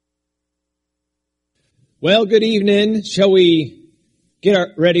Well, good evening. Shall we get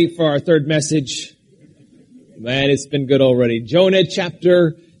ready for our third message? Man, it's been good already. Jonah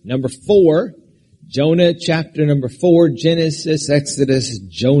chapter number 4. Jonah chapter number 4. Genesis, Exodus,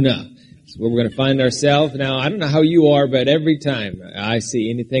 Jonah. That's where we're going to find ourselves. Now, I don't know how you are, but every time I see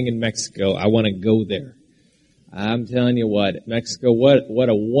anything in Mexico, I want to go there. I'm telling you what, Mexico, what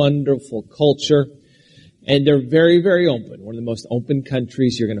a wonderful culture. And they're very, very open. One of the most open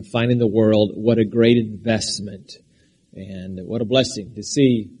countries you're going to find in the world. What a great investment. And what a blessing to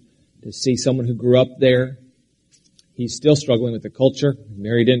see someone who grew up there. He's still struggling with the culture,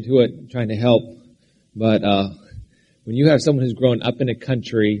 married into it, trying to help. But when you have someone who's grown up in a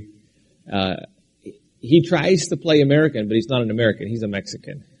country, he tries to play American, but he's not an American. He's a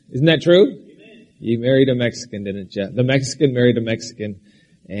Mexican. Isn't that true? Amen. You married a Mexican, didn't you? The Mexican married a Mexican.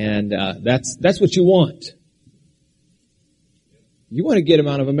 And that's what you want. You want to get him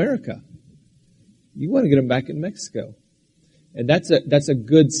out of America. You want to get him back in Mexico. And that's a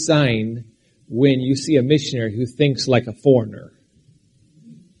good sign when you see a missionary who thinks like a foreigner.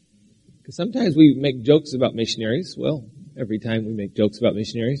 Because sometimes we make jokes about missionaries. Well, every time we make jokes about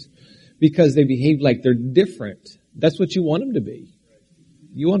missionaries. Because they behave like they're different. That's what you want them to be.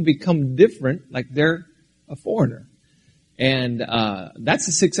 You want to become different like they're a foreigner. And that's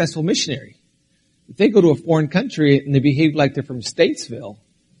a successful missionary. If they go to a foreign country and they behave like they're from Statesville,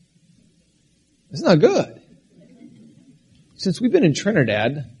 that's not good. Since we've been in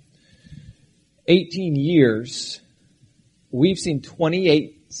Trinidad 18 years, we've seen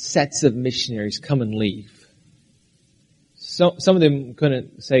 28 sets of missionaries come and leave. So, some of them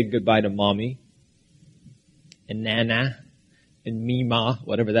couldn't say goodbye to mommy and nana and mima,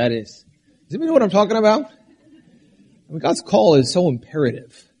 whatever that is. Does anybody know what I'm talking about? I mean, God's call is so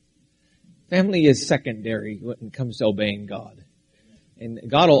imperative. Family is secondary when it comes to obeying God. And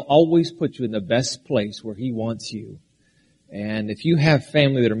God will always put you in the best place where He wants you. And if you have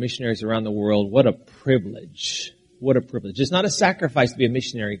family that are missionaries around the world, what a privilege. What a privilege. It's not a sacrifice to be a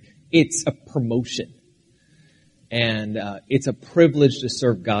missionary. It's a promotion. And it's a privilege to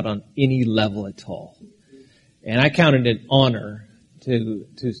serve God on any level at all. And I count it an honor to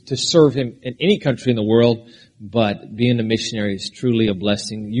serve Him in any country in the world. But being a missionary is truly a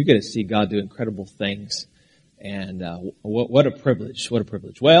blessing. You get to see God do incredible things. And what a privilege. What a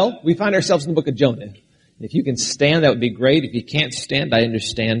privilege. Well, we find ourselves in the book of Jonah. If you can stand, that would be great. If you can't stand, I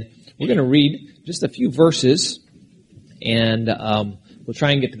understand. We're going to read just a few verses. And we'll try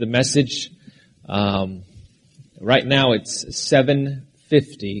and get to the message. Right now it's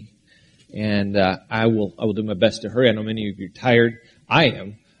 7:50. And I will do my best to hurry. I know many of you are tired. I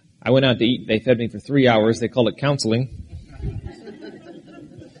am. I went out to eat. They fed me for 3 hours. They called it counseling.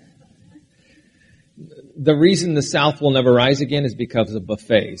 The reason the South will never rise again is because of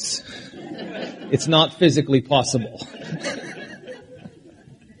buffets. It's not physically possible.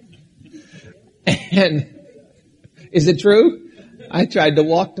 And is it true? I tried to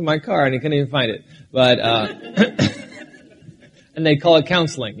walk to my car and I couldn't even find it. But and they call it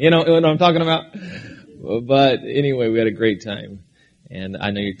counseling. You know what I'm talking about? But anyway, we had a great time. And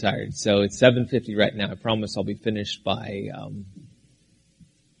I know you're tired. So it's 7:50 right now. I promise I'll be finished by,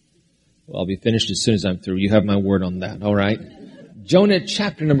 I'll be finished as soon as I'm through. You have my word on that, all right? Jonah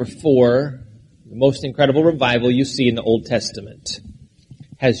chapter number 4, the most incredible revival you see in the Old Testament,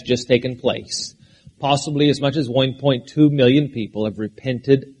 has just taken place. Possibly as much as 1.2 million people have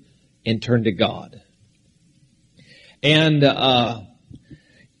repented and turned to God. And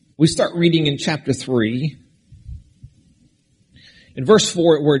we start reading in chapter 3. In verse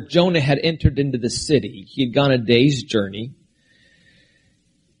 4, where Jonah had entered into the city, he had gone a day's journey,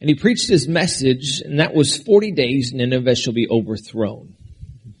 and he preached his message, and that was 40 days, and Nineveh shall be overthrown.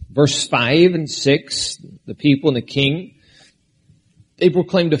 Verse 5 and 6, the people and the king, they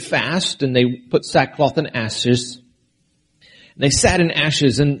proclaimed a fast, and they put sackcloth and ashes, and they sat in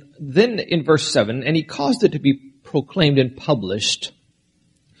ashes. And then in verse 7, and he caused it to be proclaimed and published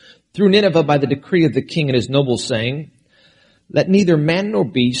through Nineveh by the decree of the king and his nobles, saying, let neither man nor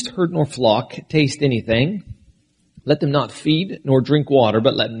beast, herd nor flock taste anything. Let them not feed nor drink water,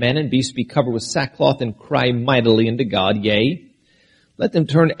 but let man and beast be covered with sackcloth and cry mightily unto God. Yea, let them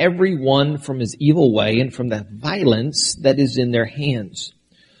turn every one from his evil way and from the violence that is in their hands.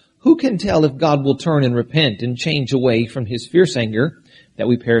 Who can tell if God will turn and repent and change away from His fierce anger, that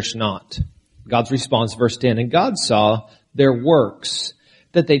we perish not? God's response, verse 10, and God saw their works,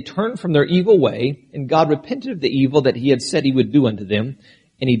 that they turned from their evil way, and God repented of the evil that He had said He would do unto them,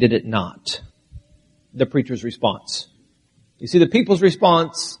 and He did it not. The preacher's response. You see the people's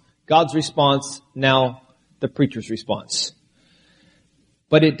response, God's response, now the preacher's response.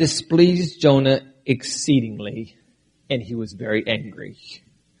 But it displeased Jonah exceedingly, and he was very angry.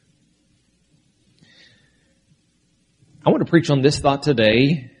 I want to preach on this thought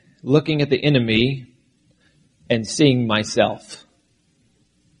today, looking at the enemy and seeing myself.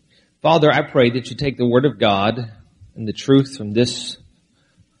 Father, I pray that you take the Word of God and the truth from this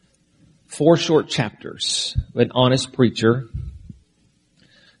 4 short chapters of an honest preacher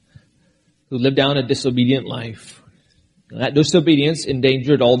who lived down a disobedient life. And that disobedience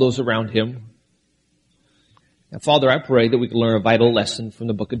endangered all those around him. Now, Father, I pray that we can learn a vital lesson from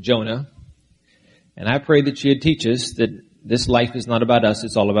the book of Jonah. And I pray that you'd teach us that this life is not about us,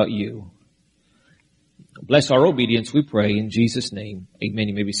 it's all about you. Bless our obedience, we pray, in Jesus' name. Amen.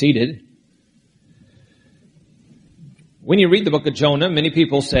 You may be seated. When you read the book of Jonah, many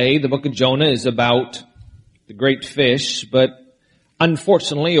people say the book of Jonah is about the great fish, but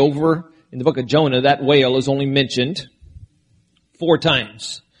unfortunately over in the book of Jonah, that whale is only mentioned 4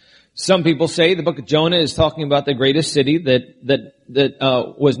 times. Some people say the book of Jonah is talking about the greatest city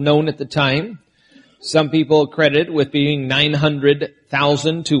that was known at the time. Some people credit it with being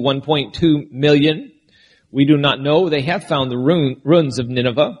 900,000 to 1.2 million. We do not know. They have found the ruins of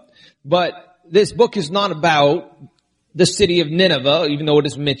Nineveh. But this book is not about the city of Nineveh, even though it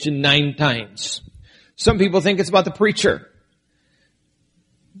is mentioned 9 times. Some people think it's about the preacher.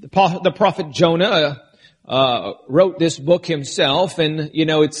 The prophet Jonah wrote this book himself, and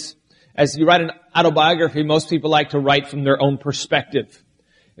it's, as you write an autobiography, most people like to write from their own perspective.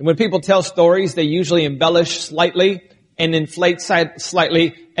 And when people tell stories, they usually embellish slightly and inflate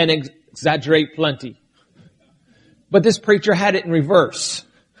slightly and exaggerate plenty. But this preacher had it in reverse.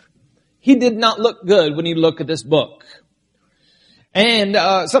 He did not look good when he looked at this book. And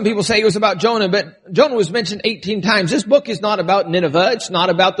some people say it was about Jonah, but Jonah was mentioned 18 times. This book is not about Nineveh. It's not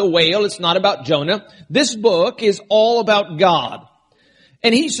about the whale. It's not about Jonah. This book is all about God.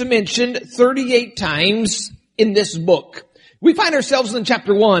 And he's mentioned 38 times in this book. We find ourselves in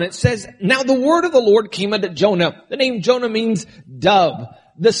chapter 1. It says, "Now the word of the Lord came unto Jonah." The name Jonah means dove,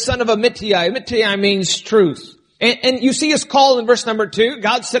 the son of Amittai. Amittai means truth. And you see us call in verse number 2,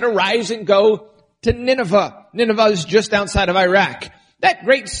 God said, "Arise and go to Nineveh." Nineveh is just outside of Iraq. That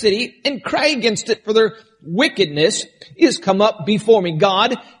great city, and cry against it, for their wickedness is come up before me.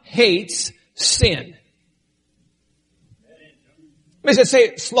 God hates sin. Let me say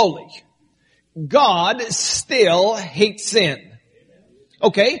it slowly. God still hates sin.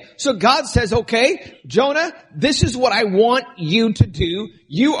 Okay, so God says, okay, Jonah, this is what I want you to do.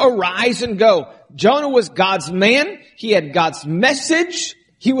 You arise and go. Jonah was God's man. He had God's message.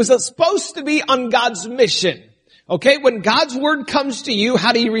 He was supposed to be on God's mission. Okay, when God's word comes to you,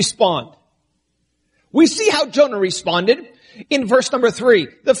 how do you respond? We see how Jonah responded in verse number 3.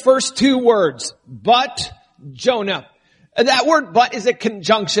 The first 2 words, but Jonah. That word but is a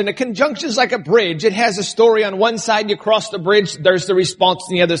conjunction. A conjunction is like a bridge. It has a story on one side. You cross the bridge. There's the response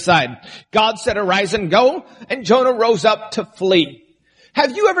on the other side. God said, "Arise and go." And Jonah rose up to flee.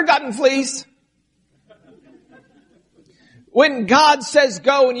 Have you ever gotten fleas? When God says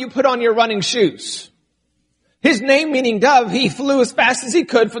go and you put on your running shoes. His name meaning dove, he flew as fast as he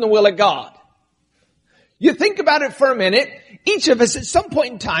could from the will of God. You think about it for a minute. Each of us at some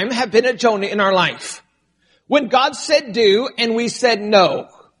point in time have been a Jonah in our life. When God said do and we said no.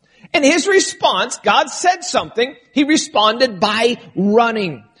 And his response, God said something, he responded by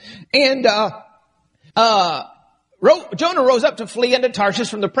running. And Jonah rose up to flee unto Tarshish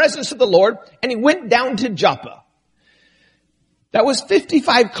from the presence of the Lord, and he went down to Joppa. That was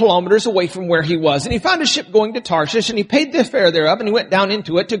 55 kilometers away from where he was. And he found a ship going to Tarshish, and he paid the fare thereof, and he went down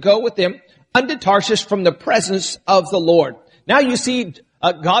into it to go with them unto Tarshish from the presence of the Lord. Now you see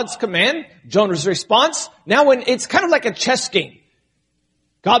God's command, Jonah's response. Now when it's kind of like a chess game.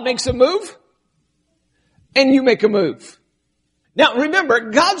 God makes a move, and you make a move. Now remember,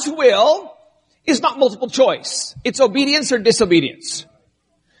 God's will is not multiple choice. It's obedience or disobedience.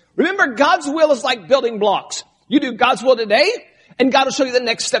 Remember, God's will is like building blocks. You do God's will today, and God will show you the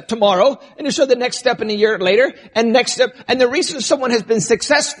next step tomorrow, and he'll show the next step in a year later, and next step. And the reason someone has been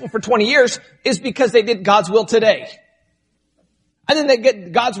successful for 20 years is because they did God's will today. And then they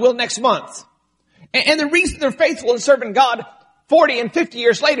get God's will next month. And the reason they're faithful in serving God 40 and 50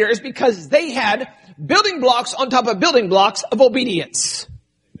 years later is because they had building blocks on top of building blocks of obedience.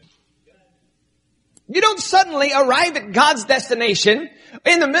 You don't suddenly arrive at God's destination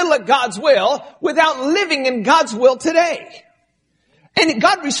in the middle of God's will without living in God's will today. And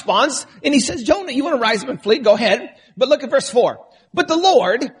God responds, and he says, Jonah, you want to rise up and flee? Go ahead. But look at verse 4. But the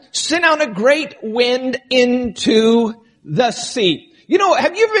Lord sent out a great wind into the sea. You know,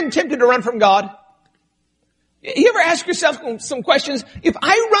 have you ever been tempted to run from God? You ever ask yourself some questions? If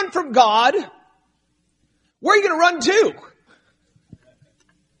I run from God, Where are you going to run to?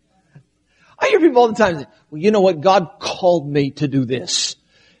 I hear people all the time say, well, you know what? God called me to do this.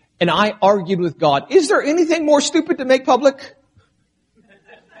 And I argued with God. Is there anything more stupid to make public?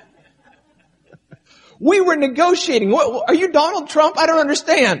 We were negotiating. What, are you Donald Trump? I don't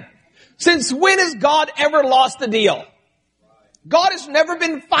understand. Since when has God ever lost a deal? God has never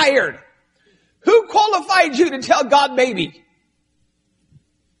been fired. Who qualified you to tell God maybe?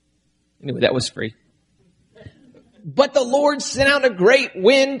 Anyway, that was free. But the Lord sent out a great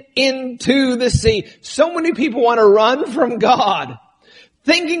wind into the sea. So many people want to run from God,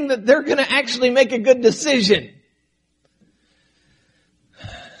 thinking that they're going to actually make a good decision.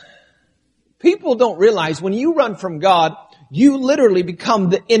 People don't realize when you run from God, you literally become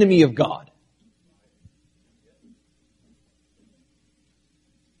the enemy of God.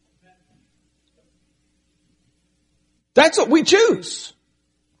 That's what we choose.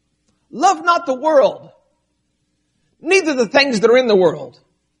 Love not the world, neither the things that are in the world.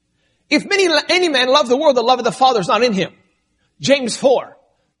 If any man love the world, the love of the Father is not in him. James 4.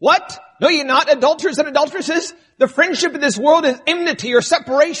 What? Know ye not, adulterers and adulteresses? The friendship of this world is enmity or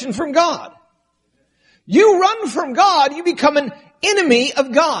separation from God. You run from God, you become an enemy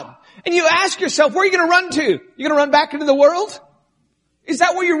of God. And you ask yourself, where are you going to run to? You going to run back into the world? Is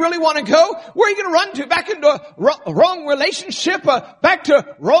that where you really want to go? Where are you going to run to? Back into a wrong relationship? Back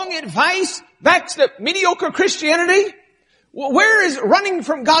to wrong advice? Back to mediocre Christianity? Well, where is running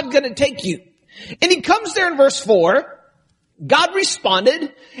from God going to take you? And he comes there in verse 4. God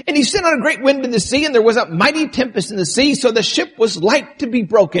responded, and he sent out a great wind in the sea, and there was a mighty tempest in the sea, so the ship was like to be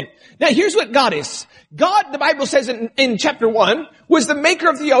broken. Now here's what God is. God, the Bible says in chapter 1, was the maker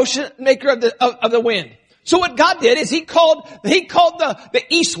of the ocean, maker of the wind. So what God did is he called the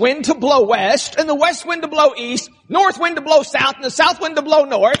east wind to blow west, and the west wind to blow east, north wind to blow south, and the south wind to blow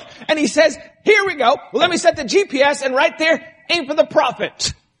north. And he says, here we go. Well, let me set the GPS, and right there, aim for the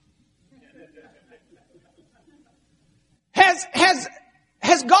prophet.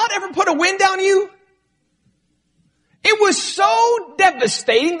 Has God ever put a wind on you? It was so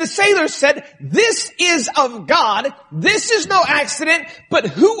devastating. The sailors said, this is of God. This is no accident, but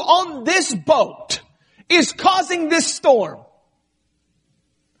who on this boat is causing this storm?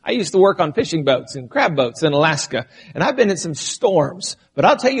 I used to work on fishing boats and crab boats in Alaska, and I've been in some storms. But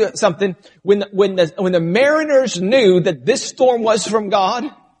I'll tell you something, when the mariners knew that this storm was from God,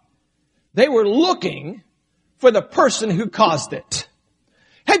 they were looking for the person who caused it.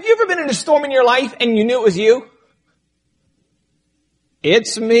 Have you ever been in a storm in your life and you knew it was you?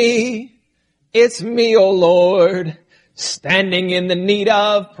 It's me, O Lord, standing in the need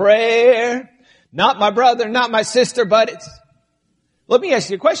of prayer. Not my brother, not my sister, but it's... Let me ask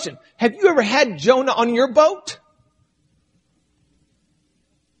you a question. Have you ever had Jonah on your boat?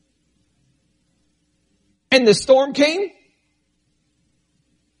 And the storm came?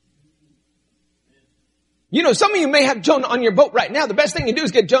 You know, some of you may have Jonah on your boat right now. The best thing you do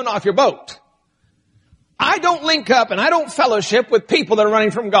is get Jonah off your boat. I don't link up and I don't fellowship with people that are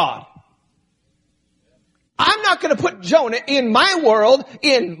running from God. I'm not going to put Jonah in my world,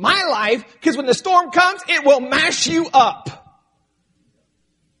 in my life, because when the storm comes, it will mash you up.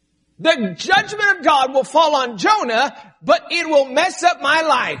 The judgment of God will fall on Jonah, but it will mess up my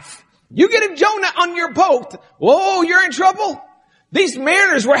life. You get a Jonah on your boat, whoa, you're in trouble. These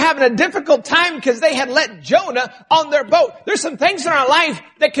mariners were having a difficult time because they had let Jonah on their boat. There's some things in our life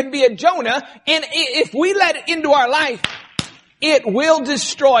that can be a Jonah, and if we let it into our life, it will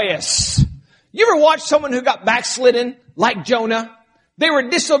destroy us. You ever watch someone who got backslidden like Jonah? They were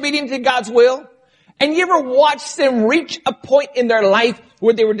disobedient to God's will. And you ever watch them reach a point in their life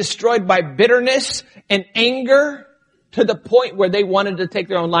where they were destroyed by bitterness and anger to the point where they wanted to take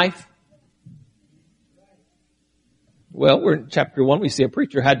their own life? Well, we're in chapter 1. We see a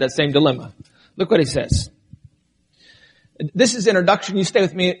preacher had that same dilemma. Look what he says. This is introduction. You stay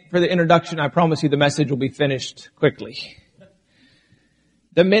with me for the introduction. I promise you the message will be finished quickly.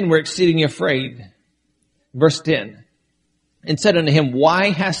 The men were exceedingly afraid. Verse 10. And said unto him,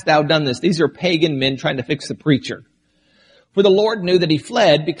 why hast thou done this? These are pagan men trying to fix the preacher. For the Lord knew that he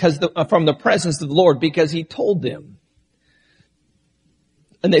fled from the presence of the Lord because he told them.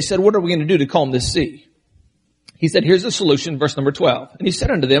 And they said, what are we going to do to calm this sea? He said, here's the solution, verse number 12. And he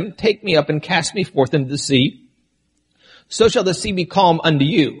said unto them, take me up and cast me forth into the sea. So shall the sea be calm unto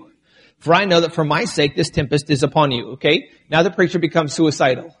you. For I know that for my sake this tempest is upon you. Okay? Now the preacher becomes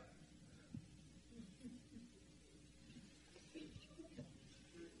suicidal.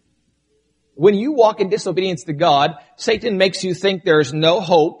 When you walk in disobedience to God, Satan makes you think there's no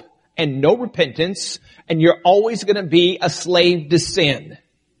hope and no repentance, and you're always going to be a slave to sin.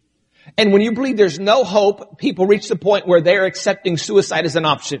 And when you believe there's no hope, people reach the point where they're accepting suicide as an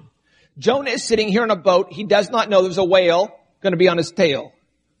option. Jonah is sitting here on a boat. He does not know there's a whale going to be on his tail.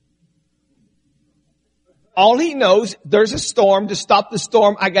 All he knows, there's a storm. To stop the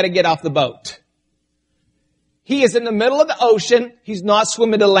storm, I got to get off the boat. He is in the middle of the ocean. He's not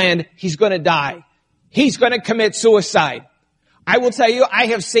swimming to land. He's going to die. He's going to commit suicide. I will tell you, I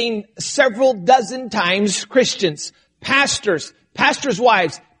have seen several dozen times Christians, pastors'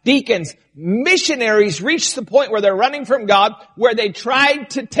 wives, deacons, missionaries reach the point where they're running from God, where they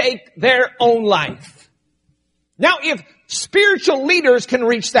tried to take their own life. Now, if spiritual leaders can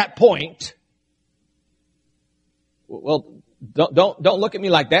reach that point, well, don't look at me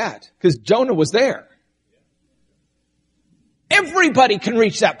like that, because Jonah was there. Everybody can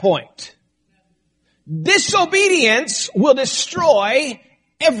reach that point. Disobedience will destroy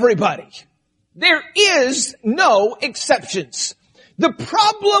everybody. There is no exceptions. The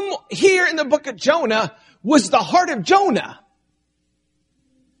problem here in the book of Jonah was the heart of Jonah.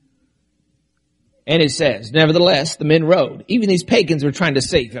 And it says, nevertheless, the men rowed. Even these pagans were trying to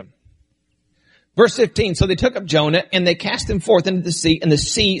save him. Verse 15, so they took up Jonah and they cast him forth into the sea, and the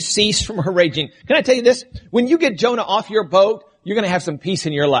sea ceased from her raging. Can I tell you this? When you get Jonah off your boat, you're going to have some peace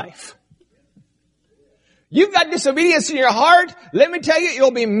in your life. You've got disobedience in your heart. Let me tell you,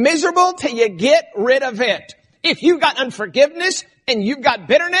 you'll be miserable till you get rid of it. If you've got unforgiveness and you've got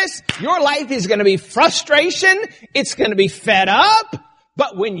bitterness, your life is going to be frustration. It's going to be fed up.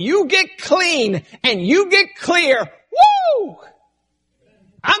 But when you get clean and you get clear, woo!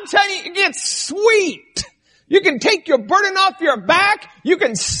 I'm telling you, it gets sweet. You can take your burden off your back. You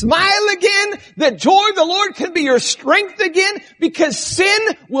can smile again. The joy of the Lord can be your strength again, because sin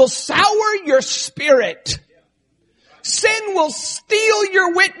will sour your spirit. Sin will steal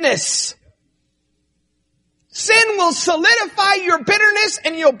your witness. Sin will solidify your bitterness,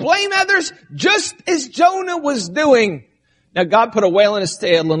 and you'll blame others, just as Jonah was doing. Now God put a whale in his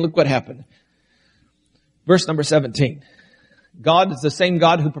tail, and look what happened. Verse number 17. God is the same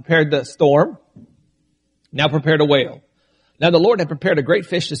God who prepared the storm, now prepared a whale. Now the Lord had prepared a great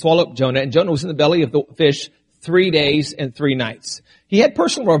fish to swallow up Jonah, and Jonah was in the belly of the fish 3 days and 3 nights. He had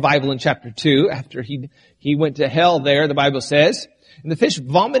personal revival in chapter 2 after he went to hell there, the Bible says. And the fish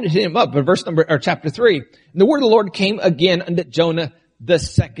vomited him up in chapter 3. And the word of the Lord came again unto Jonah the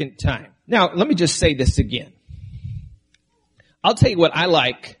second time. Now, let me just say this again. I'll tell you what I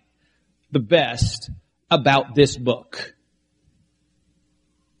like the best about this book.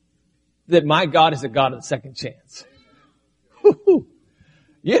 That my God is a God of the second chance.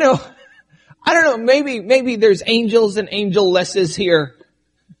 You know, I don't know, maybe there's angels and angel-lesses here.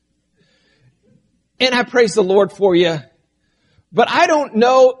 And I praise the Lord for you. But I don't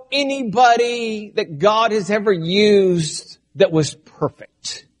know anybody that God has ever used that was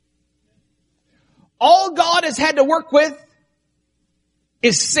perfect. All God has had to work with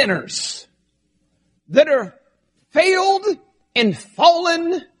is sinners that are failed and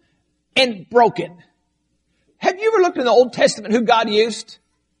fallen and broken. Have you ever looked in the Old Testament who God used?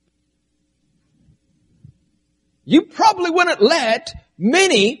 You probably wouldn't let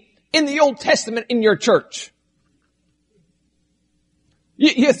many in the Old Testament in your church.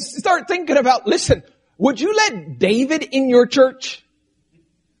 You start thinking about, listen, would you let David in your church?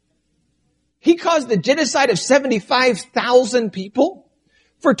 He caused the genocide of 75,000 people.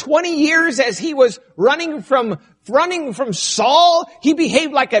 For 20 years as he was running from Saul, he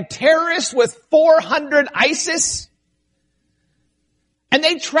behaved like a terrorist with 400 ISIS. And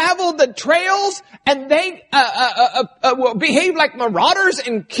they traveled the trails and they behaved like marauders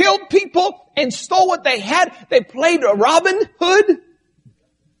and killed people and stole what they had. They played Robin Hood.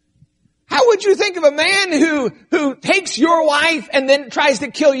 How would you think of a man who takes your wife and then tries to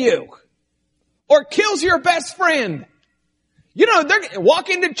kill you? Or kills your best friend? You know, they're walk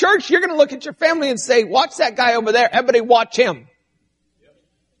into church, you're going to look at your family and say, watch that guy over there. Everybody watch him.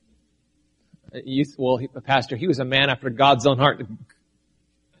 Pastor, he was a man after God's own heart.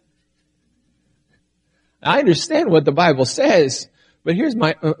 I understand what the Bible says, but here's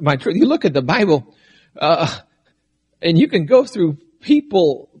my truth. You look at the Bible, and you can go through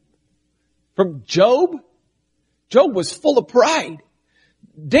people from Job. Job was full of pride.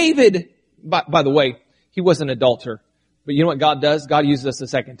 David, by the way, he was an adulterer. But you know what God does? God uses us a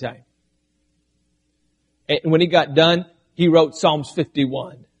second time. And when he got done, he wrote Psalms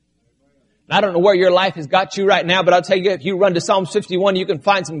 51. And I don't know where your life has got you right now, but I'll tell you, if you run to Psalms 51, you can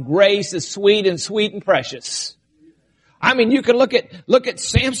find some grace as sweet and precious. I mean, you can look at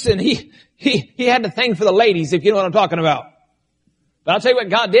Samson. He had a thing for the ladies, if you know what I'm talking about. But I'll tell you what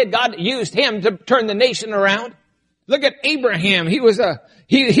God did. God used him to turn the nation around. Look at Abraham.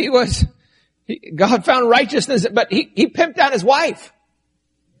 God found righteousness, but he pimped out his wife.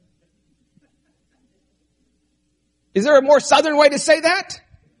 Is there a more southern way to say that?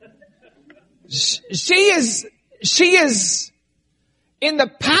 She is in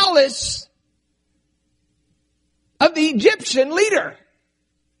the palace of the Egyptian leader.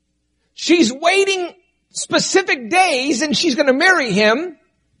 She's waiting specific days and she's going to marry him.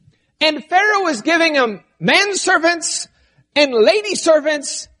 And Pharaoh is giving him manservants and lady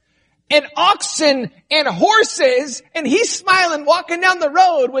servants and oxen and horses, and he's smiling walking down the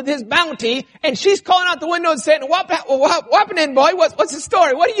road with his bounty, and she's calling out the window and saying, what happening, boy? What's the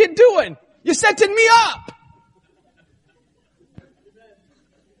story? What are you doing? You're setting me up.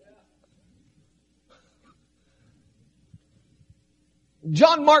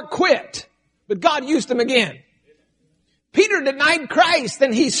 John Mark quit, but God used him again. Peter denied Christ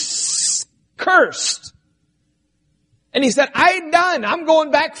and he's cursed. And he said, I ain't done. I'm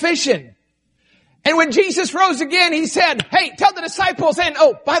going back fishing. And when Jesus rose again, he said, hey, tell the disciples, and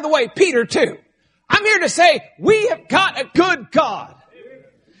oh, by the way, Peter too. I'm here to say, we have got a good God.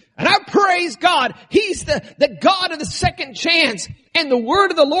 And I praise God. He's the God of the second chance. And the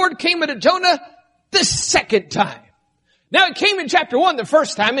word of the Lord came to Jonah the second time. Now it came in chapter 1 the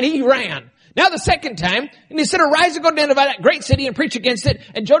first time and he ran. Now the second time, and he said, arise and go to Nineveh, that great city, and preach against it.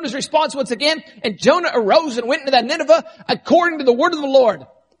 And Jonah's response once again, and Jonah arose and went into that Nineveh according to the word of the Lord.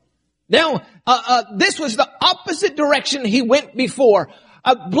 Now, this was the opposite direction he went before.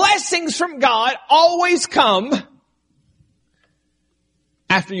 Blessings from God always come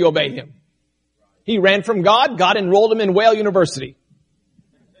after you obey him. He ran from God. God enrolled him in Whale University.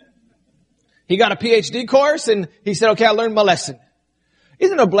 He got a PhD course and he said, okay, I learned my lesson.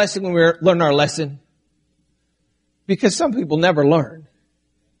 Isn't it a blessing when we learn our lesson? Because some people never learn.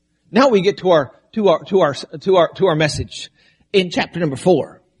 Now we get to our message in chapter number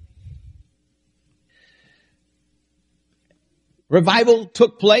 4. Revival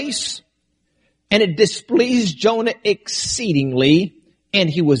took place and it displeased Jonah exceedingly, and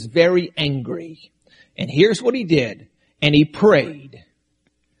he was very angry. And here's what he did. And he prayed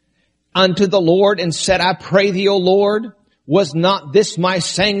unto the Lord and said, I pray thee, O Lord, was not this my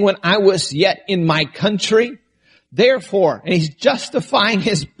saying when I was yet in my country? Therefore, and he's justifying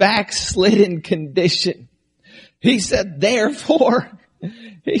his backslidden condition. He said, therefore,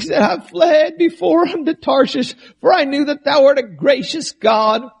 he said, I fled before unto Tarshish, for I knew that thou art a gracious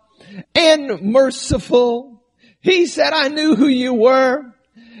God and merciful. He said, I knew who you were,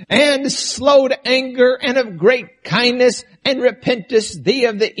 and slow to anger and of great kindness, and repentest thee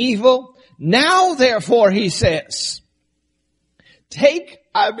of the evil. Now therefore, he says, take,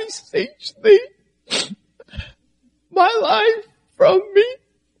 I beseech thee, my life from me,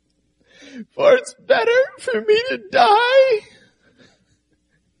 for it's better for me to die.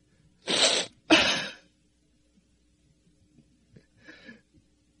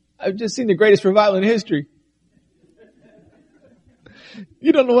 I've just seen the greatest revival in history.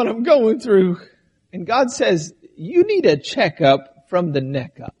 You don't know what I'm going through. And God says, you need a checkup from the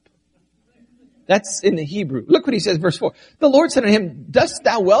neck up. That's in the Hebrew. Look what he says, verse 4. The Lord said to him, dost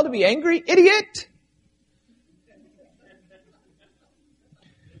thou well to be angry, idiot?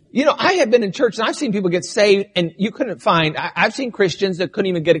 You know, I have been in church and I've seen people get saved and you couldn't find, I've seen Christians that couldn't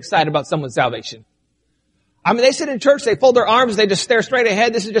even get excited about someone's salvation. I mean, they sit in church, they fold their arms, they just stare straight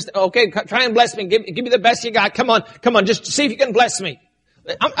ahead. This is just, okay, try and bless me. Give me the best you got. Come on, just see if you can bless me.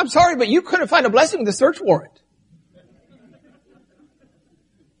 I'm sorry, but you couldn't find a blessing with a search warrant.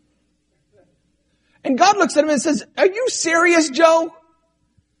 And God looks at him and says, are you serious, Joe?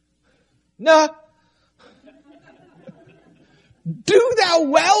 No. Do thou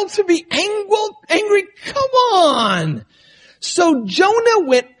well to be angry? Come on. So Jonah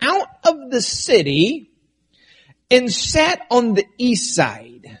went out of the city and sat on the east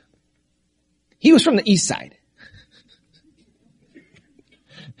side. He was from the east side.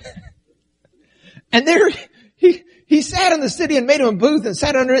 And there he sat in the city and made him a booth and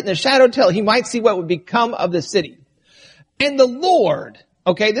sat under it in the shadow till he might see what would become of the city. And the Lord,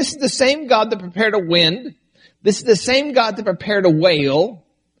 okay, this is the same God that prepared a wind. This is the same God that prepared a whale.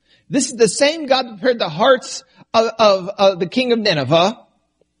 This is the same God that prepared the hearts of the king of Nineveh.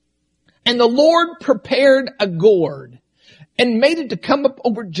 And the Lord prepared a gourd and made it to come up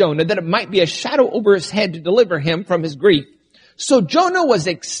over Jonah that it might be a shadow over his head to deliver him from his grief. So Jonah was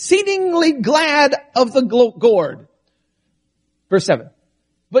exceedingly glad of the gourd. Verse 7.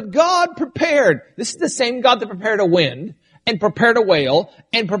 But God prepared, this is the same God that prepared a wind and prepared a whale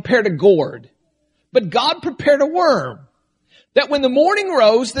and prepared a gourd. But God prepared a worm that when the morning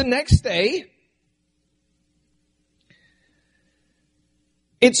rose the next day,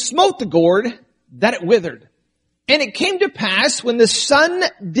 it smote the gourd that it withered. And it came to pass when the sun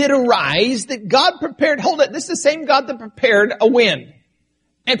did arise that God prepared, hold it, this is the same God that prepared a wind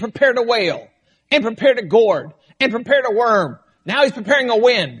and prepared a whale and prepared a gourd and prepared a worm. Now he's preparing a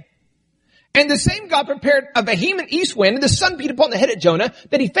wind. And the same God prepared a vehement east wind, and the sun beat upon the head of Jonah,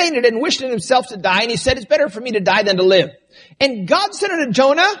 that he fainted and wished in himself to die, and he said, it's better for me to die than to live. And God said unto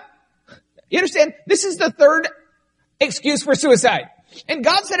Jonah, you understand, this is the third excuse for suicide. And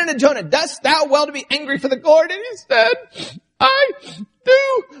God said unto Jonah, dost thou well to be angry for the gourd? And he said, I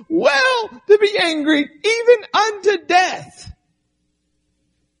do well to be angry, even unto death.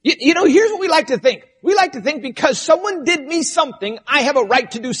 You know, here's what we like to think. We like to think because someone did me something, I have a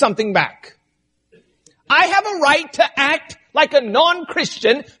right to do something back. I have a right to act like a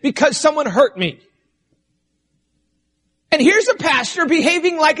non-Christian because someone hurt me. And here's a pastor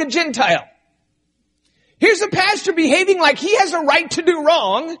behaving like a Gentile. Here's a pastor behaving like he has a right to do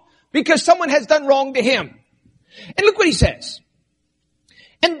wrong because someone has done wrong to him. And look what he says.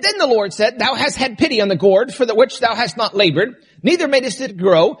 And then the Lord said, thou hast had pity on the gourd for the which thou hast not labored, neither madest it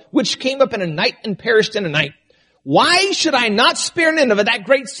grow, which came up in a night and perished in a night. Why should I not spare Nineveh, that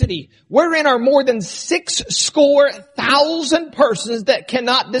great city, wherein are more than 600,000 persons that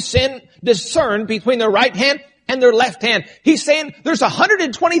cannot discern between their right hand and their left hand? He's saying there's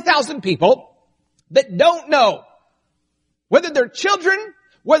 120,000 people that don't know whether they're children,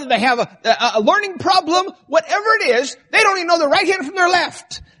 whether they have a learning problem, whatever it is, they don't even know their right hand from their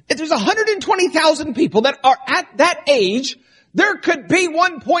left. If there's 120,000 people that are at that age, there could be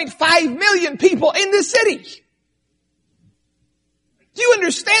 1.5 million people in the city. Do you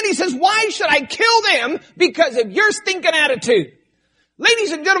understand? He says, why should I kill them because of your stinking attitude?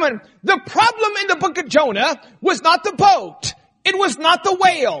 Ladies and gentlemen, the problem in the book of Jonah was not the boat. It was not the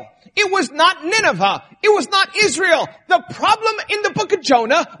whale. It was not Nineveh. It was not Israel. The problem in the book of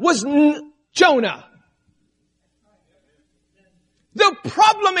Jonah was Jonah. The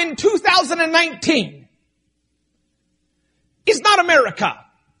problem in 2019 is not America.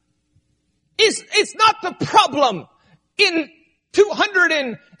 It's not the problem in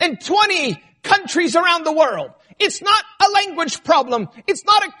 220 countries around the world. It's not a language problem. It's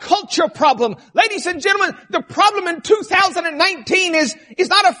not a culture problem. Ladies and gentlemen, the problem in 2019 is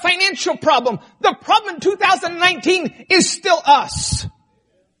not a financial problem. The problem in 2019 is still us.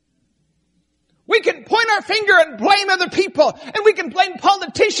 We can point our finger and blame other people, and we can blame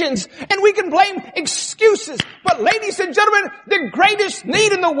politicians, and we can blame excuses. But ladies and gentlemen, the greatest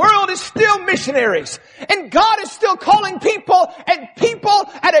need in the world is still missionaries. And God is still calling people, and people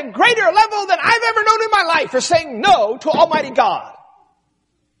at a greater level than I've ever known in my life are saying no to Almighty God.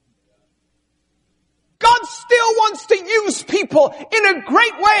 God still wants to use people in a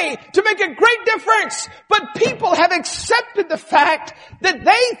great way to make a great difference. But people have accepted the fact that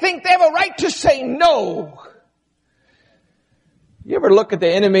they think they have a right to say no. You ever look at the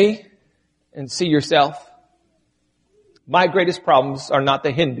enemy and see yourself? My greatest problems are not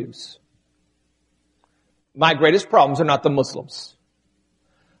the Hindus. My greatest problems are not the Muslims.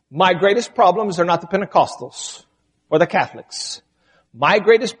 My greatest problems are not the Pentecostals or the Catholics. My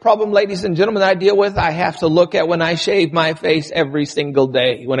greatest problem, ladies and gentlemen, that I deal with, I have to look at when I shave my face every single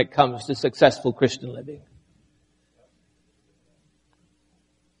day when it comes to successful Christian living.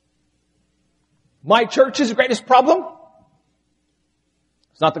 My church's greatest problem,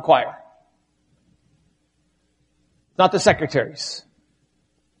 it's not the choir. It's not the secretaries.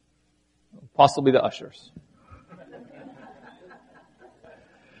 Possibly the ushers.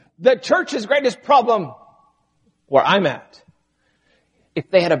 The church's greatest problem, where I'm at, if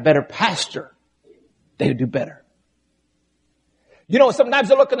they had a better pastor, they would do better. You know,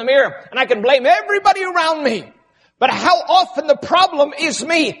 sometimes I look in the mirror and I can blame everybody around me. But how often the problem is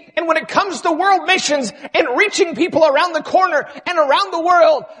me. And when it comes to world missions and reaching people around the corner and around the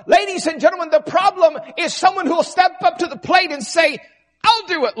world, ladies and gentlemen, the problem is someone who will step up to the plate and say, I'll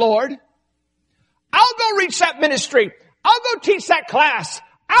do it, Lord. I'll go reach that ministry. I'll go teach that class.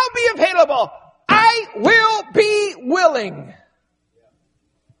 I'll be available. I will be willing.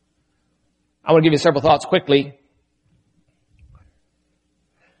 I want to give you several thoughts quickly.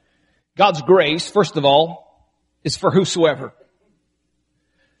 God's grace, first of all, is for whosoever.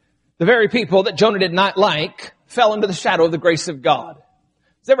 The very people that Jonah did not like fell under the shadow of the grace of God.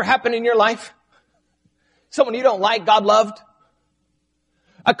 Has it ever happened in your life? Someone you don't like, God loved?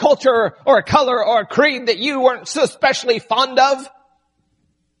 A culture or a color or a creed that you weren't so especially fond of?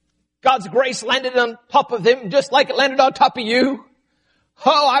 God's grace landed on top of them just like it landed on top of you.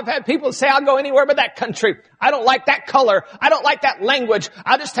 Oh, I've had people say, I'll go anywhere but that country. I don't like that color. I don't like that language.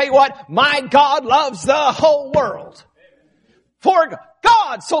 I'll just tell you what, my God loves the whole world. For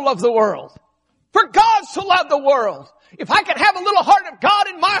God so loved the world. For God so loved the world. If I can have a little heart of God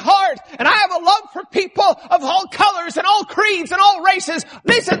in my heart, and I have a love for people of all colors and all creeds and all races,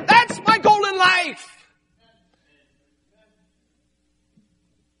 listen, that's my goal in life.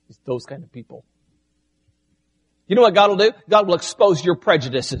 It's those kind of people. You know what God will do? God will expose your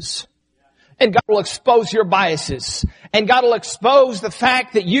prejudices. And God will expose your biases. And God will expose the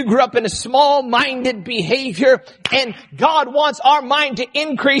fact that you grew up in a small-minded behavior. And God wants our mind to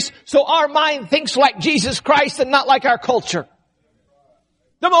increase so our mind thinks like Jesus Christ and not like our culture.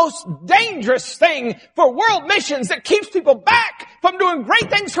 The most dangerous thing for world missions that keeps people back from doing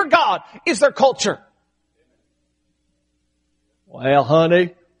great things for God is their culture. Well,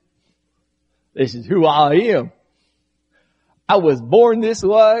 honey, this is who I am. I was born this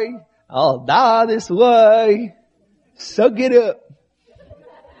way. I'll die this way. Suck it up.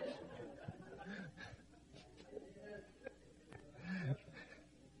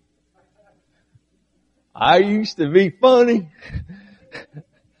 I used to be funny.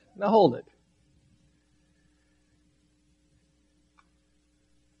 Now hold it.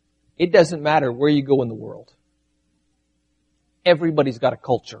 It doesn't matter where you go in the world. Everybody's got a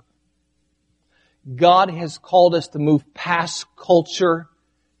culture. God has called us to move past culture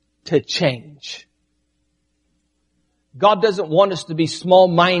to change. God doesn't want us to be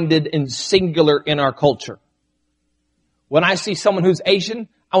small-minded and singular in our culture. When I see someone who's Asian,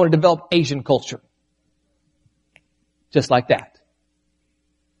 I want to develop Asian culture. Just like that.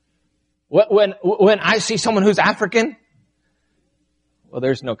 When I see someone who's African, well,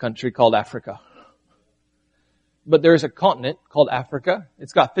 there's no country called Africa. But there's a continent called Africa.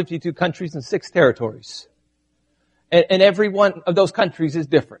 It's got 52 countries and 6 territories. And every one of those countries is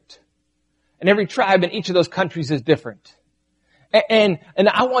different. And every tribe in each of those countries is different. And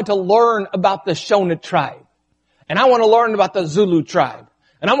I want to learn about the Shona tribe. And I want to learn about the Zulu tribe.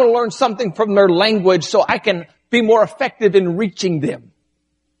 And I want to learn something from their language so I can be more effective in reaching them.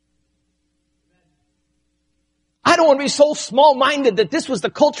 I don't want to be so small-minded that this was the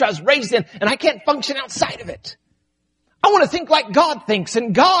culture I was raised in and I can't function outside of it. I want to think like God thinks.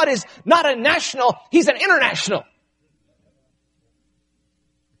 And God is not a national, He's an international.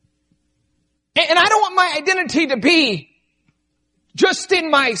 And I don't want my identity to be just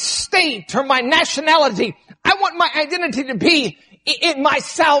in my state or my nationality. I want my identity to be in my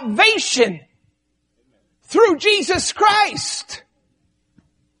salvation through Jesus Christ.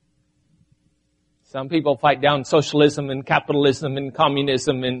 Some people fight down socialism and capitalism and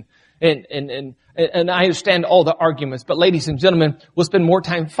communism and I understand all the arguments. But ladies and gentlemen, we'll spend more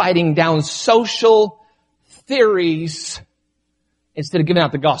time fighting down social theories instead of giving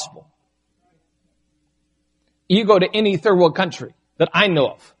out the gospel. You go to any third world country that I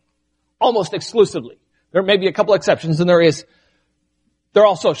know of, almost exclusively. There may be a couple exceptions, and they're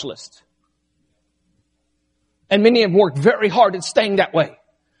all socialists. And many have worked very hard at staying that way.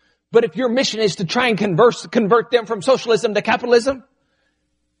 But if your mission is to try and convert them from socialism to capitalism,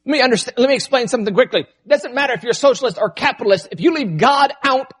 let me explain something quickly. It doesn't matter if you're socialist or capitalist. If you leave God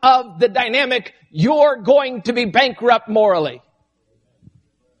out of the dynamic, you're going to be bankrupt morally.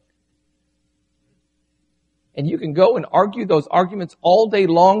 And you can go and argue those arguments all day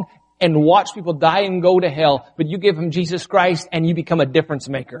long and watch people die and go to hell. But you give them Jesus Christ and you become a difference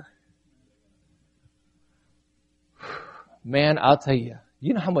maker. Man, I'll tell you.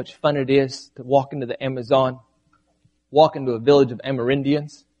 You know how much fun it is to walk into the Amazon, walk into a village of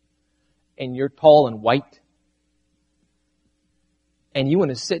Amerindians, and you're tall and white. And you want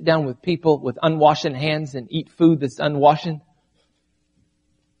to sit down with people with unwashen hands and eat food that's unwashen.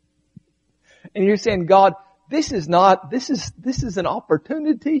 And you're saying, God, this is an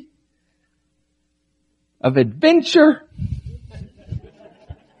opportunity of adventure.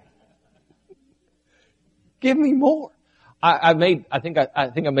 Give me more. I think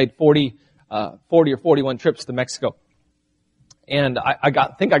I made 40 or 41 trips to Mexico. And I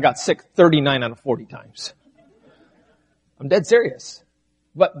got sick 39 out of 40 times. I'm dead serious.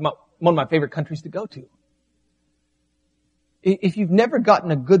 But one of my favorite countries to go to. If you've never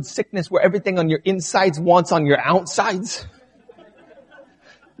gotten a good sickness where everything on your insides wants on your outsides,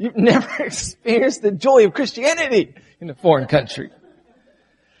 you've never experienced the joy of Christianity in a foreign country.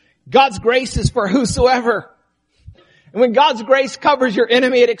 God's grace is for whosoever. And when God's grace covers your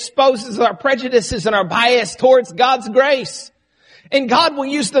enemy, it exposes our prejudices and our bias towards God's grace. And God will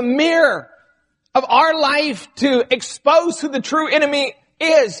use the mirror of our life to expose who the true enemy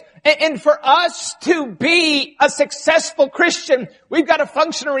is. And for us to be a successful Christian, we've got to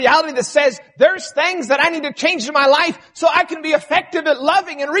function in a reality that says there's things that I need to change in my life so I can be effective at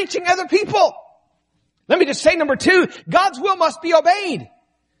loving and reaching other people. Let me just say number 2, God's will must be obeyed.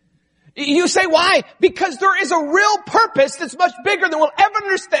 You say why? Because there is a real purpose that's much bigger than we'll ever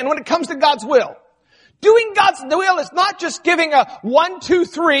understand when it comes to God's will. Doing God's will is not just giving a 1, 2,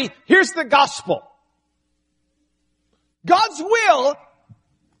 3, here's the gospel. God's will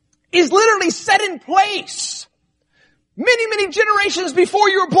is literally set in place many, many generations before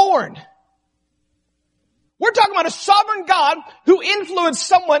you were born. We're talking about a sovereign God who influenced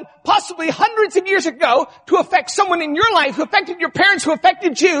someone possibly hundreds of years ago to affect someone in your life, who affected your parents, who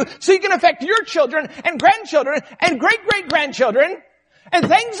affected you, so you can affect your children and grandchildren and great-great-grandchildren. And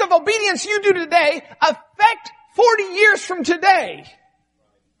things of obedience you do today affect 40 years from today.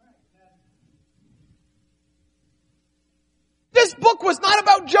 This book was not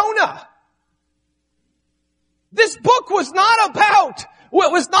about Jonah. This book was not about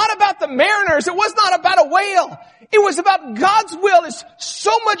the mariners. It was not about a whale. It was about God's will is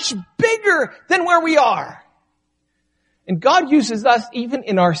so much bigger than where we are. And God uses us even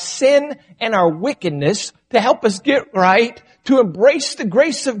in our sin and our wickedness to help us get right, to embrace the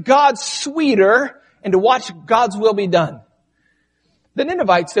grace of God sweeter, and to watch God's will be done. The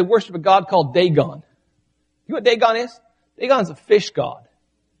Ninevites, they worship a god called Dagon. You know what Dagon is? Dagon's a fish god.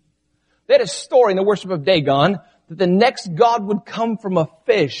 They had a story in the worship of Dagon that the next god would come from a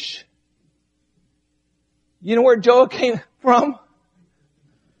fish. You know where Jonah came from?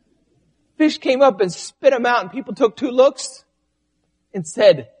 Fish came up and spit him out, and people took 2 looks and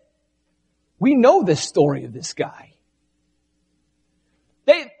said, we know this story of this guy.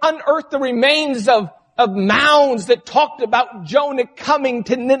 They unearthed the remains of mounds that talked about Jonah coming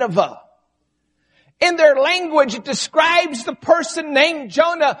to Nineveh. In their language, it describes the person named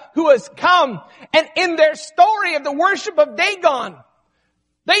Jonah who has come. And in their story of the worship of Dagon,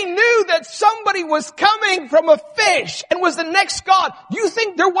 they knew that somebody was coming from a fish and was the next god. You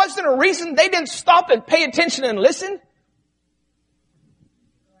think there wasn't a reason they didn't stop and pay attention and listen?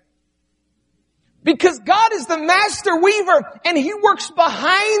 Because God is the master weaver, and He works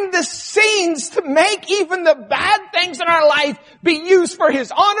behind the scenes to make even the bad things in our life be used for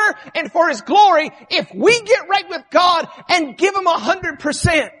His honor and for His glory if we get right with God and give Him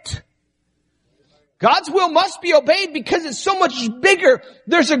 100%. God's will must be obeyed because it's so much bigger.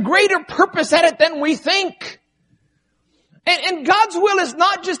 There's a greater purpose at it than we think. And God's will is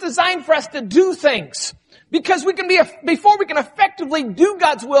not just designed for us to do things. Because before we can effectively do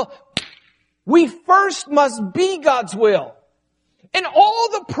God's will, we first must be God's will. And all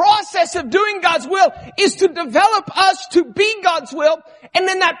the process of doing God's will is to develop us to be God's will. And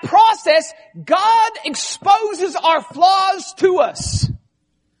in that process, God exposes our flaws to us.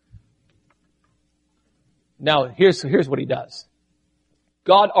 Now, here's what He does.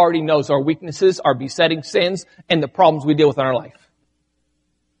 God already knows our weaknesses, our besetting sins, and the problems we deal with in our life.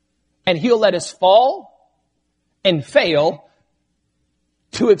 And He'll let us fall and fail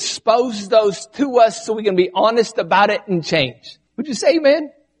to expose those to us so we can be honest about it and change. Would you say amen?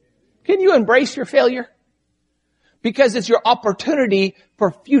 Can you embrace your failure? Because it's your opportunity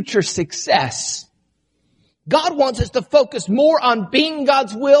for future success. God wants us to focus more on being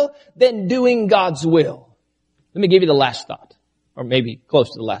God's will than doing God's will. Let me give you the last thought, or maybe close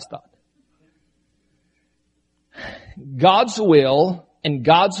to the last thought. God's will and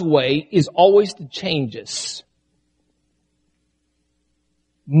God's way is always to change us.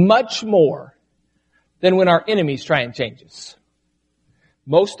 Much more than when our enemies try and change us.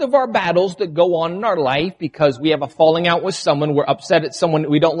 Most of our battles that go on in our life because we have a falling out with someone, we're upset at someone,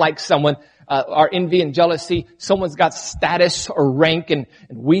 we don't like someone, our envy and jealousy, someone's got status or rank and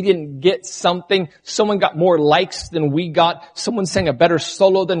we didn't get something, someone got more likes than we got, someone sang a better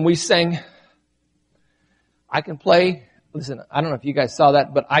solo than we sang. I can play, listen, I don't know if you guys saw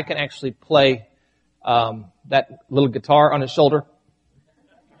that, but I can actually play that little guitar on his shoulder.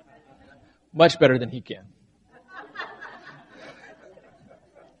 Much better than he can.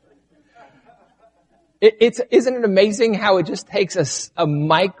 Isn't it amazing how it just takes us a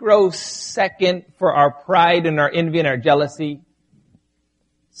microsecond for our pride and our envy and our jealousy?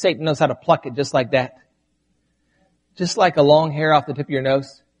 Satan knows how to pluck it just like that. Just like a long hair off the tip of your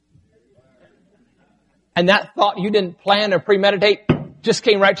nose. And that thought you didn't plan or premeditate just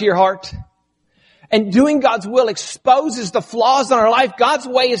came right to your heart. And doing God's will exposes the flaws in our life. God's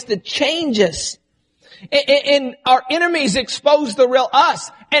way is to change us. And our enemies expose the real us.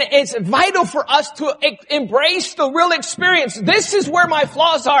 And it's vital for us to embrace the real experience. This is where my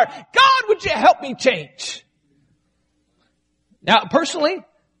flaws are. God, would you help me change? Now, personally,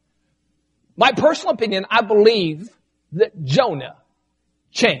 my personal opinion, I believe that Jonah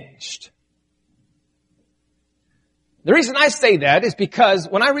changed. The reason I say that is because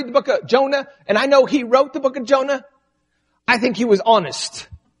when I read the book of Jonah, and I know he wrote the book of Jonah, I think he was honest.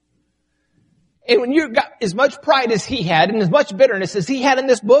 And when you got as much pride as he had and as much bitterness as he had in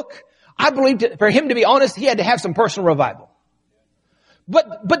this book, I believe for him to be honest, he had to have some personal revival.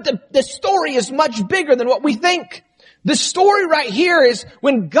 But the story is much bigger than what we think. The story right here is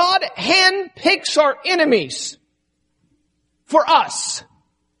when God handpicks our enemies for us.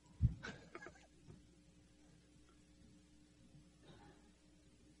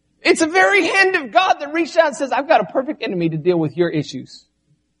 It's a very hand of God that reaches out and says, I've got a perfect enemy to deal with your issues.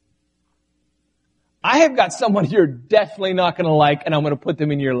 I have got someone you're definitely not going to like, and I'm going to put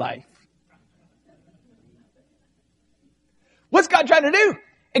them in your life. What's God trying to do?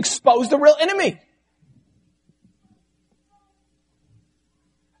 Expose the real enemy.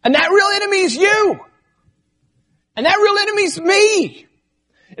 And that real enemy is you. And that real enemy is me.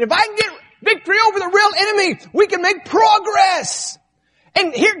 And if I can get victory over the real enemy, we can make progress.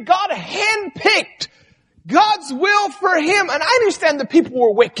 And here God handpicked God's will for him. And I understand the people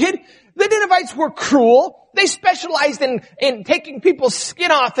were wicked. The Ninevites were cruel. They specialized in taking people's skin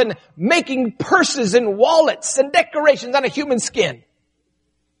off and making purses and wallets and decorations on a human skin.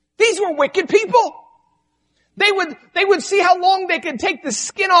 These were wicked people. They would see how long they could take the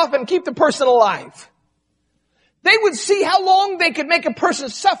skin off and keep the person alive. They would see how long they could make a person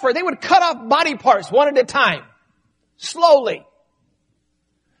suffer. They would cut off body parts one at a time. Slowly.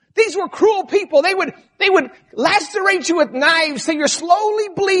 These were cruel people. They would lacerate you with knives so you're slowly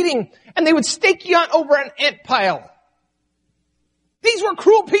bleeding, and they would stake you on over an ant pile. These were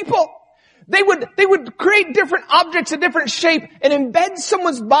cruel people. They would create different objects of different shape and embed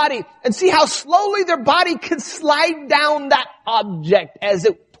someone's body and see how slowly their body could slide down that object as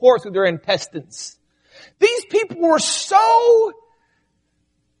it tore through their intestines. These people were so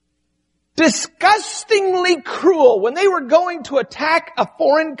disgustingly cruel when they were going to attack a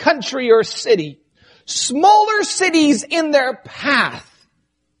foreign country or city. Smaller cities in their path,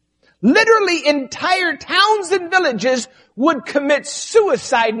 literally entire towns and villages, would commit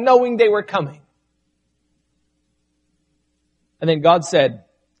suicide knowing they were coming. And then God said,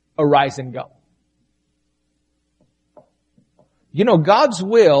 arise and go. You know, God's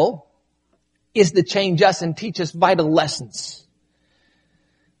will is to change us and teach us vital lessons.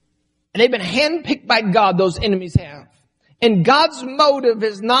 And they've been handpicked by God, those enemies have. And God's motive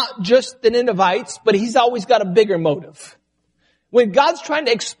is not just the Ninevites, but He's always got a bigger motive. When God's trying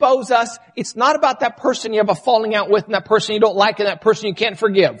to expose us, it's not about that person you have a falling out with and that person you don't like and that person you can't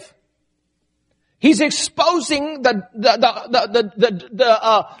forgive. He's exposing the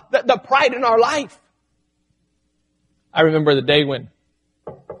pride in our life. I remember the day when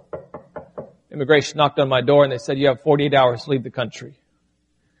immigration knocked on my door and they said, you have 48 hours to leave the country.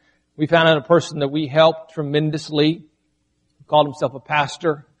 We found out a person that we helped tremendously, who called himself a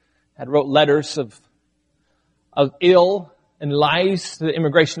pastor, had wrote letters of ill and lies to the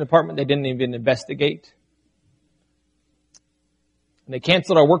immigration department they didn't even investigate. And they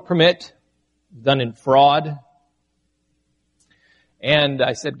canceled our work permit, done in fraud. And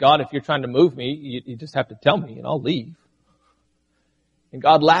I said, God, if you're trying to move me, you just have to tell me and I'll leave. And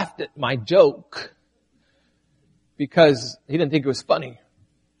God laughed at my joke because He didn't think it was funny.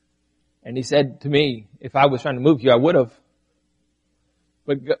 And He said to me, if I was trying to move you, I would have.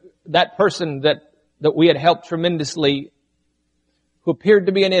 But that person that we had helped tremendously, who appeared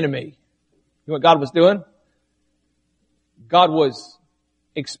to be an enemy, you know what God was doing? God was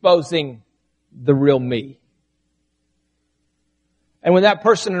exposing the real me. And when that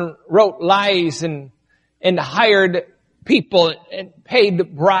person wrote lies and hired people and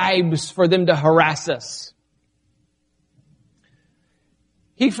paid bribes for them to harass us,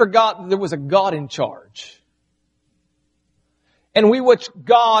 he forgot there was a God in charge. And we watched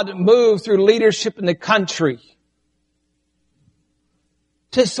God move through leadership in the country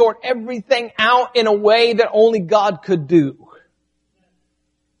to sort everything out in a way that only God could do.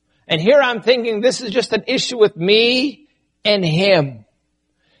 And here I'm thinking this is just an issue with me and him.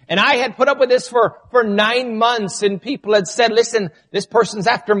 And I had put up with this for 9 months, and people had said, listen, this person's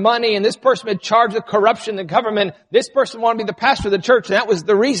after money, and this person had charged with corruption in the government. This person wanted to be the pastor of the church, and that was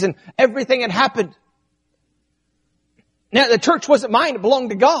the reason everything had happened. Now, the church wasn't mine, it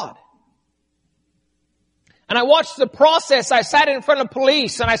belonged to God. And I watched the process. I sat in front of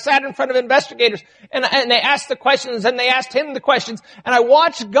police, and I sat in front of investigators, and they asked the questions, and they asked him the questions, and I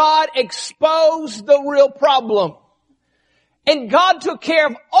watched God expose the real problem. And God took care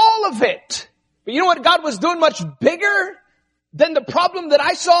of all of it. But you know what God was doing much bigger than the problem that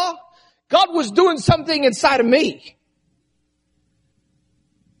I saw? God was doing something inside of me.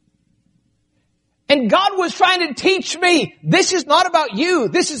 And God was trying to teach me, this is not about you.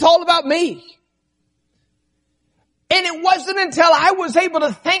 This is all about me. And it wasn't until I was able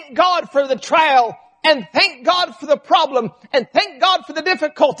to thank God for the trial, and thank God for the problem, and thank God for the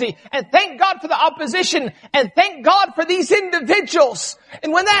difficulty, and thank God for the opposition, and thank God for these individuals.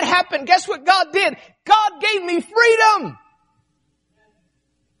 And when that happened, guess what God did? God gave me freedom.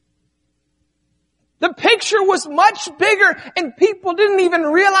 The picture was much bigger, and people didn't even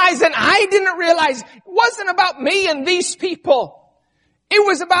realize, and I didn't realize, it wasn't about me and these people. It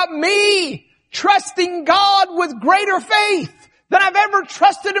was about me trusting God with greater faith than I've ever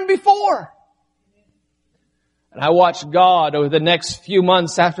trusted Him before. And I watched God over the next few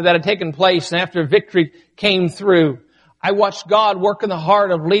months after that had taken place and after victory came through. I watched God work in the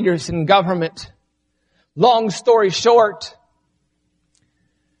heart of leaders in government. Long story short,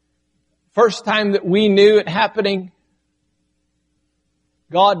 first time that we knew it happening,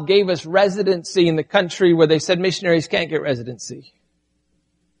 God gave us residency in the country where they said missionaries can't get residency.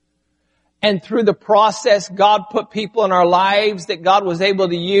 And through the process, God put people in our lives that God was able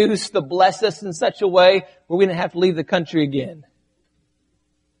to use to bless us in such a way where we didn't have to leave the country again.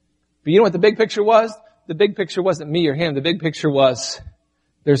 But you know what the big picture was? The big picture wasn't me or him. The big picture was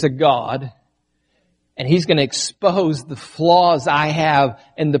there's a God, and He's going to expose the flaws I have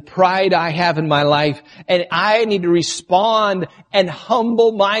and the pride I have in my life. And I need to respond and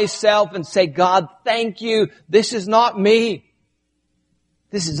humble myself and say, God, thank you. This is not me.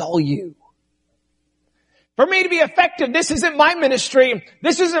 This is all you. For me to be effective, this isn't my ministry,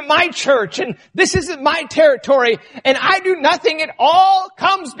 this isn't my church, and this isn't my territory, and I do nothing. It all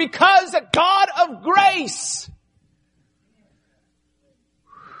comes because of God of grace.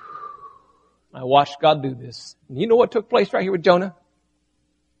 I watched God do this. And you know what took place right here with Jonah?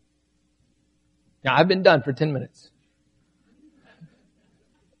 Now, I've been done for 10 minutes.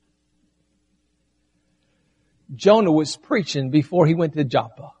 Jonah was preaching before he went to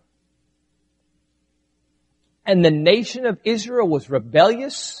Joppa. And the nation of Israel was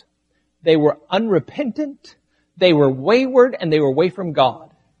rebellious. They were unrepentant. They were wayward, and they were away from God.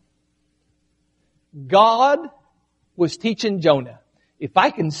 God was teaching Jonah, if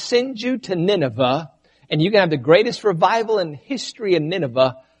I can send you to Nineveh, and you can have the greatest revival in history in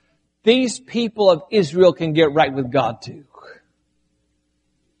Nineveh, these people of Israel can get right with God too.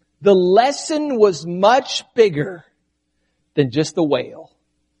 The lesson was much bigger than just the whale.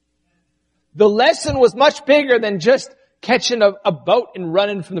 The lesson was much bigger than just catching a boat and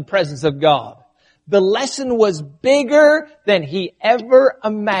running from the presence of God. The lesson was bigger than he ever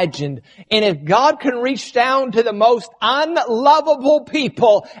imagined. And if God can reach down to the most unlovable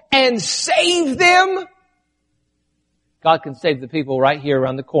people and save them, God can save the people right here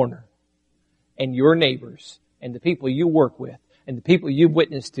around the corner, and your neighbors, and the people you work with, and the people you've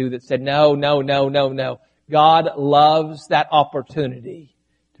witnessed to that said, no. God loves that opportunity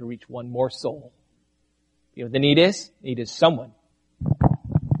to reach one more soul. You know what the need is? The need is someone.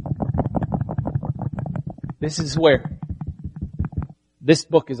 This is where this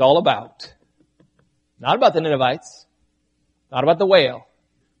book is all about. Not about the Ninevites. Not about the whale.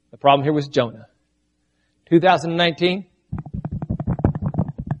 The problem here was Jonah. 2019.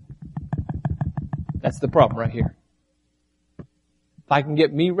 That's the problem right here. If I can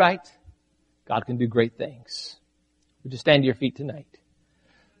get me right, God can do great things. Would you stand to your feet tonight?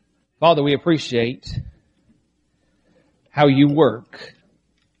 Father, we appreciate how you work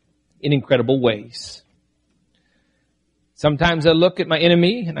in incredible ways. Sometimes I look at my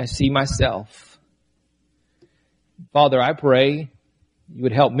enemy and I see myself. Father, I pray you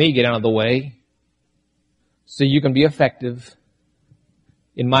would help me get out of the way so you can be effective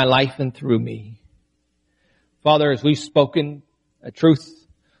in my life and through me. Father, as we've spoken a truth,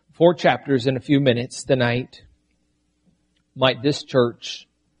 4 chapters in a few minutes tonight, might this church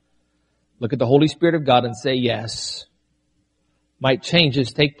look at the Holy Spirit of God and say yes. Might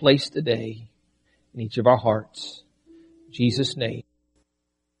changes take place today in each of our hearts. In Jesus' name.